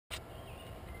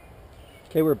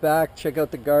Okay, we're back. Check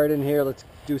out the garden here. Let's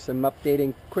do some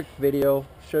updating, quick video,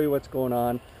 show you what's going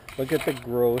on. Look at the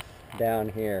growth down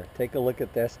here. Take a look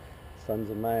at this. Sun's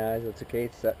in my eyes, it's okay,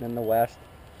 it's setting in the west.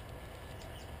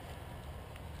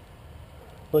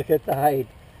 Look at the height.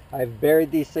 I've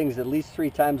buried these things at least 3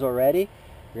 times already.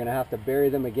 We're gonna have to bury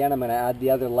them again. I'm gonna add the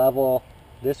other level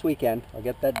this weekend. I'll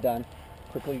get that done.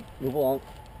 Quickly move along.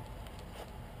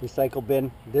 Recycle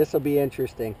bin. This will be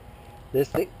interesting. This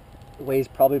thing weighs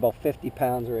probably about 50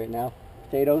 pounds right now.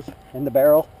 Potatoes in the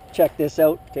barrel. Check this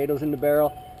out. Potatoes in the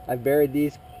barrel. I've buried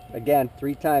these again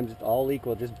 3 times. It's all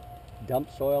equal. Just dump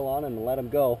soil on them and let them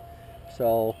go.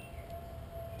 So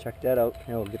check that out.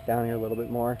 And we'll get down here a little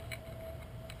bit more.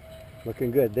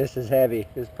 Looking good. This is heavy.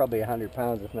 This is probably 100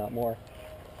 pounds if not more.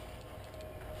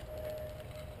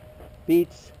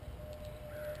 Beets.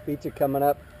 Beets are coming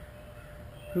up.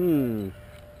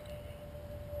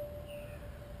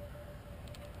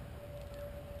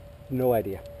 No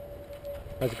idea.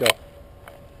 Let's go.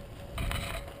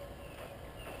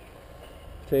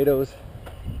 Potatoes.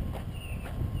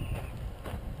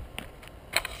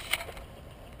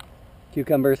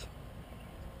 Cucumbers.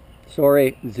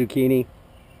 Sorry, zucchini.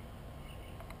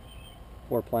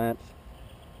 4 plants.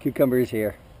 Cucumbers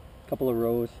here. A couple of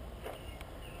rows.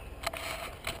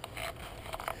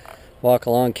 Walk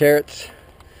along. Carrots.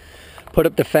 Put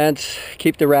up the fence.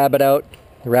 Keep the rabbit out.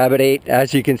 The rabbit ate,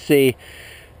 as you can see,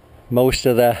 most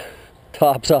of the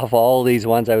tops off all these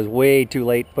ones. I was way too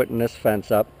late putting this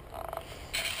fence up.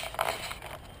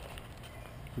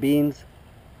 Beans.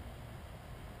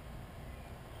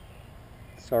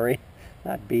 Sorry,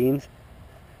 not beans.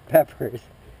 Peppers.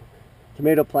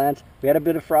 Tomato plants. We had a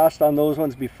bit of frost on those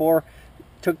ones before.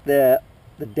 Took the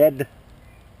dead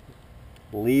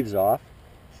leaves off,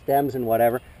 stems and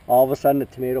whatever. All of a sudden the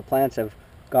tomato plants have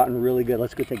gotten really good.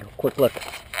 Let's go take a quick look.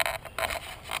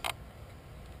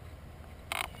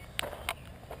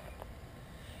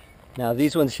 Now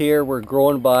these ones here were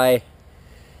grown by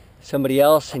somebody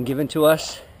else and given to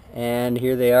us, and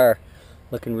here they are,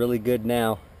 looking really good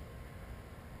now.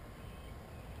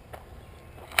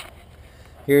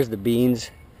 Here's the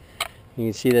beans. You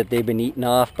can see that they've been eaten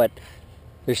off, but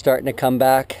they're starting to come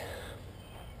back.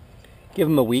 Give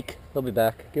them a week, they'll be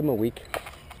back. Give them a week.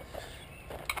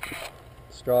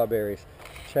 Strawberries.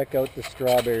 Check out the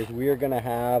strawberries. We are gonna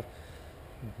have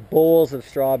bowls of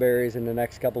strawberries in the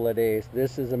next couple of days.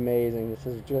 This is amazing. This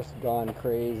has just gone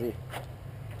crazy.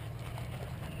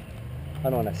 I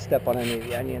don't want to step on any of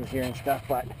the onions here and stuff,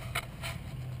 but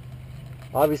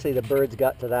obviously the birds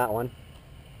got to that one.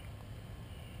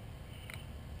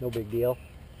 No big deal.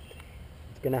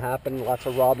 It's gonna happen. Lots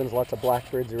of robins, lots of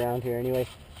blackbirds around here anyway.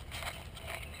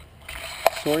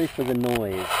 Sorry for the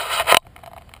noise.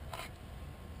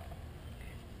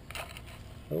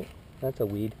 Oh, that's a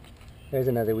weed. There's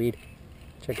another weed.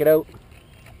 Check it out.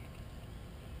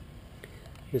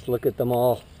 Just look at them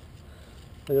all.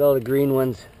 Look at all the green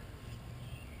ones.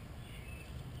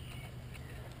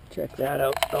 Check that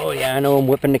out. Oh yeah, I know I'm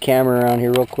whipping the camera around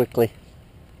here real quickly.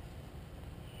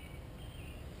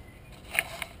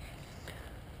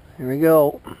 Here we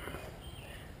go.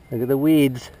 Look at the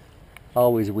weeds.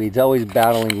 Always weeds, always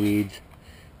battling weeds.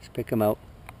 Just pick them out.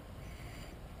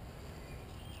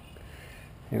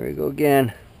 Here we go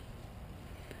again.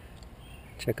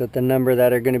 Check out the number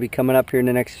that are going to be coming up here in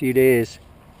the next few days.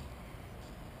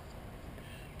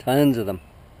 Tons of them.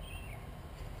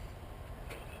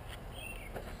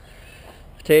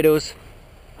 Potatoes.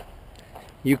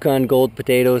 Yukon Gold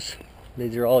potatoes.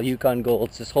 These are all Yukon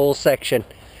Golds. This whole section,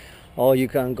 all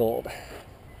Yukon Gold.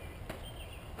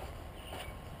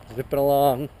 Zipping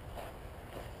along.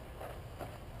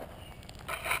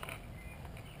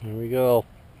 Here we go.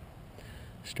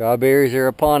 Strawberries are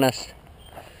upon us.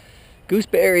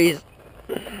 Gooseberries.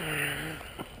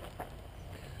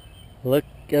 Look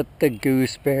at the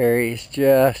gooseberries,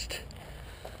 just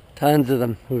tons of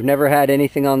them. We've never had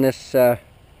anything on this,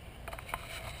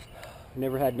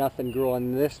 never had nothing grow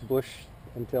on this bush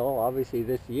until obviously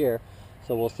this year.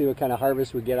 So we'll see what kind of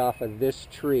harvest we get off of this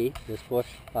tree, this bush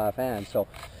offhand. So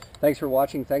thanks for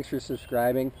watching, thanks for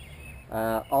subscribing.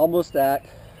 Almost at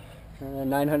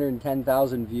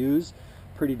 910,000 views,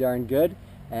 pretty darn good.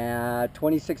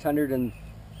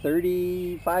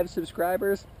 2,635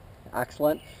 subscribers.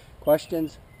 Excellent.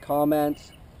 Questions,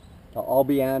 comments, they'll all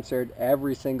be answered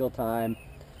every single time.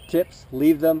 Tips,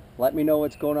 leave them. Let me know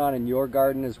what's going on in your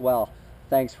garden as well.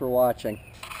 Thanks for watching.